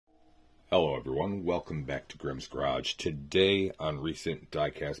Hello everyone, welcome back to Grimm's Garage. Today on recent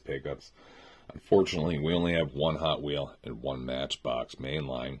diecast pickups, unfortunately we only have one Hot Wheel and one Matchbox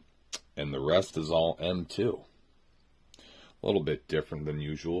mainline, and the rest is all M2. A little bit different than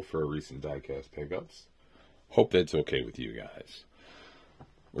usual for our recent diecast pickups. Hope that's okay with you guys.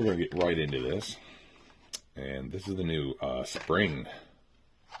 We're going to get right into this, and this is the new Spring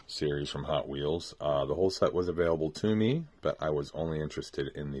series from Hot Wheels. The whole set was available to me, but I was only interested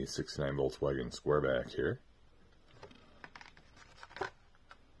in the 69 Volkswagen Squareback here.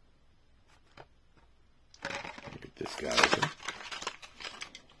 Get this guy open.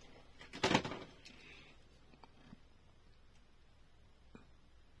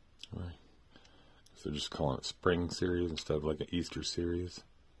 Right. So they're just calling it Spring series instead of like an Easter series.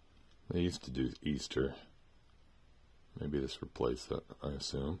 They used to do Easter. Maybe this replaced that, I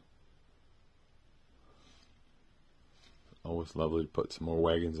assume. Always lovely to put some more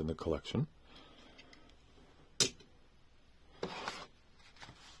wagons in the collection.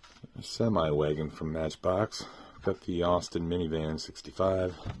 A semi-wagon from Matchbox. Got the Austin Minivan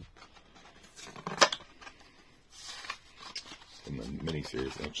 65. In the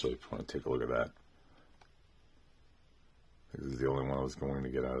mini-series, actually, if you want to take a look at that. This is the only one I was going to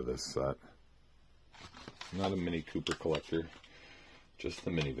get out of this set. Not a Mini Cooper collector, just the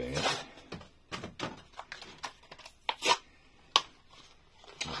minivan.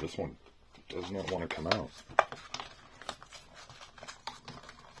 This one does not want to come out.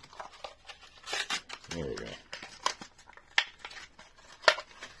 There we go.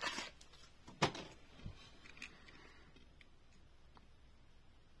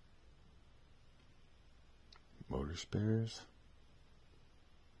 Motor spares.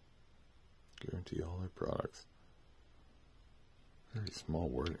 Guarantee all their products. Very small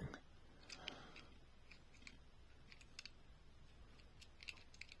wording.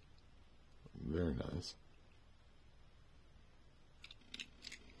 Very nice.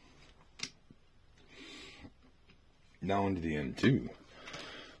 Now into the M2.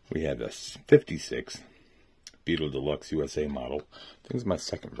 We have a 56 Beetle Deluxe USA model. I think it's my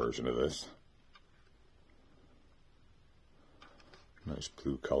second version of this. Nice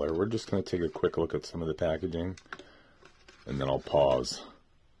blue color. We're just going to take a quick look at some of the packaging, and then I'll pause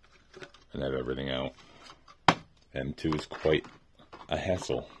and have everything out. M2 is quite a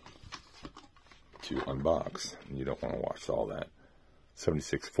hassle to unbox, and you don't want to watch all that.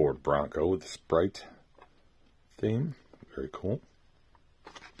 76 Ford Bronco with the Sprite theme. Very cool.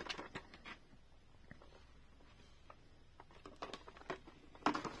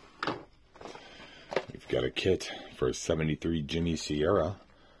 We've got a kit for a 73 Jimmy Sierra.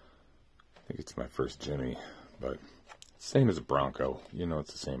 I think it's my first Jimmy, but same as a Bronco. You know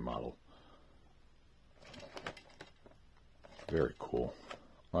it's the same model. Very cool.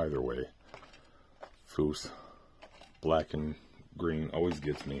 Either way. Foose. Black and green always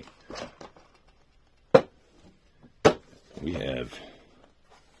gets me. We have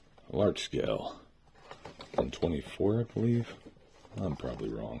a large scale. 124, I believe. I'm probably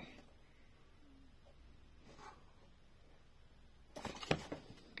wrong.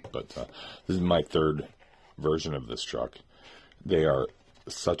 But this is my third version of this truck. They are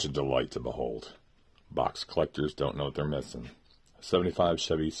such a delight to behold. Box collectors don't know what they're missing. 75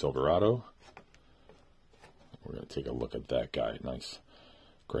 Chevy Silverado. We're going to take a look at that guy. Nice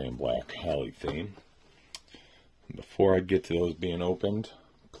gray and black Holly theme. And before I get to those being opened,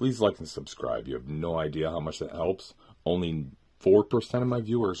 please like and subscribe. You have no idea how much that helps. Only 4% of my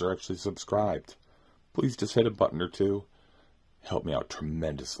viewers are actually subscribed. Please just hit a button or two. Help me out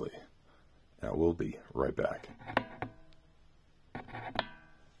tremendously. Now we'll be right back.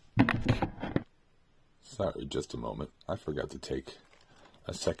 Sorry, just a moment. I forgot to take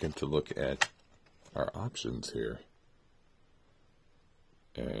a second to look at our options here.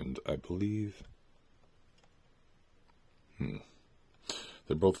 And I believe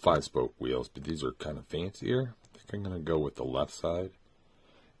they're both 5-spoke wheels, but these are kind of fancier. I think I'm going to go with the left side.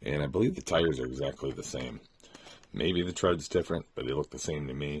 And I believe the tires are exactly the same. Maybe the tread's different, but they look the same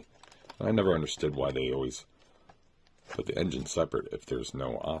to me. And I never understood why they always put the engine separate if there's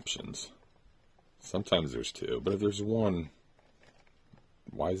no options. Sometimes there's two, but if there's one,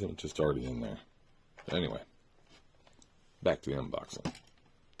 why isn't it just already in there? But anyway, back to the unboxing.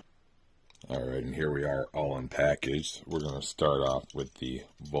 Alright, and here we are all unpackaged. We're going to start off with the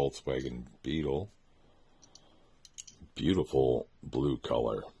Volkswagen Beetle. Beautiful blue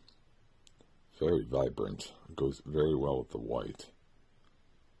color. Very vibrant. Goes very well with the white.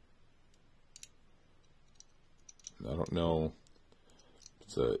 I don't know if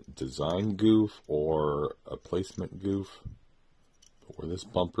it's a design goof or a placement goof, but where this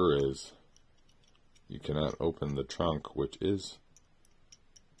bumper is, you cannot open the trunk, which is,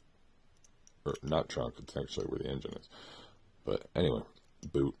 or not trunk, it's actually where the engine is. But anyway,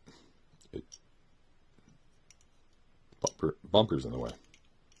 boot. Bumper's in the way.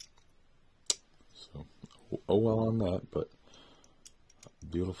 So, oh well on that, but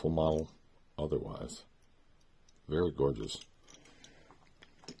beautiful model otherwise. Very gorgeous.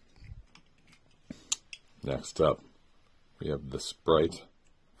 Next up, we have the Sprite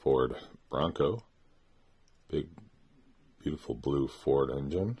Ford Bronco. Big, beautiful blue Ford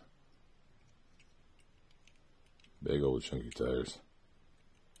engine. Big old chunky tires.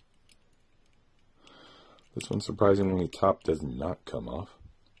 This one, surprisingly, top does not come off.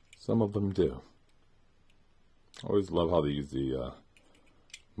 Some of them do. Always love how they use the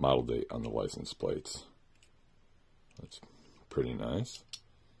model date on the license plates. That's pretty nice.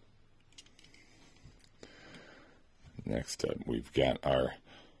 Next up, we've got our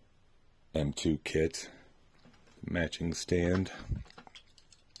M2 kit matching stand.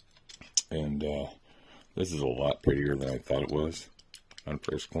 And this is a lot prettier than I thought it was on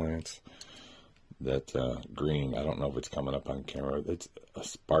first glance. That green, I don't know if it's coming up on camera. It's a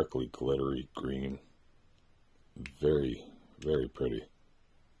sparkly, glittery green. Very, very pretty.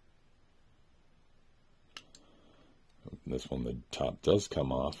 This one, the top does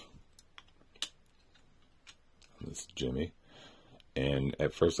come off. This Jimmy. And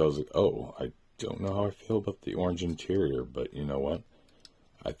at first I was like, oh, I don't know how I feel about the orange interior, but you know what?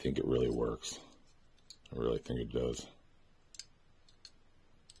 I think it really works. I really think it does.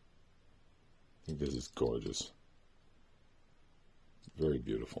 I think this is gorgeous. Very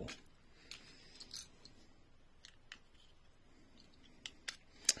beautiful.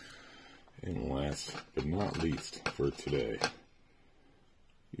 And last but not least for today,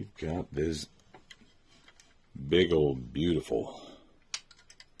 you've got this big old beautiful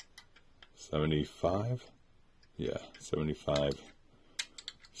 75? Yeah, 75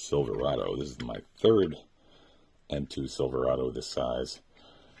 Silverado. This is my third M2 Silverado this size.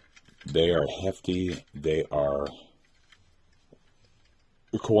 They are hefty. They are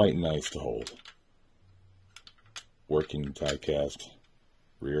quite nice to hold. Working diecast,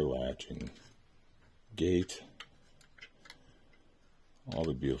 rear latching, gate, all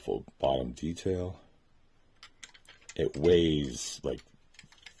the beautiful bottom detail. It weighs like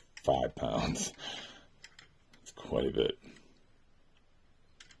 5 pounds. It's quite a bit.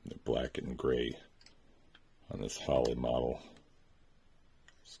 The black and gray on this Holly model.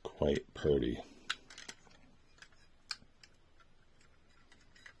 It's quite pretty.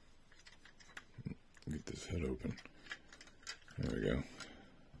 Get this head open. There we go.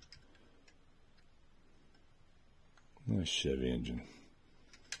 Nice Chevy engine.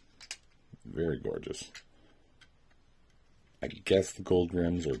 Very gorgeous. I guess the gold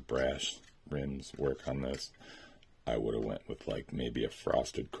rims or brass rims work on this. I would have went with like maybe a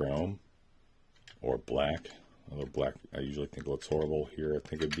frosted chrome or black. Although black I usually think looks horrible. Here I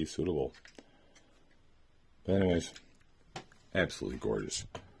think it'd be suitable. But anyways, absolutely gorgeous.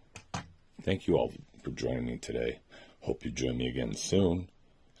 Thank you all for joining me today. Hope you join me again soon.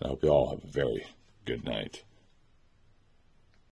 And I hope you all have a very good night.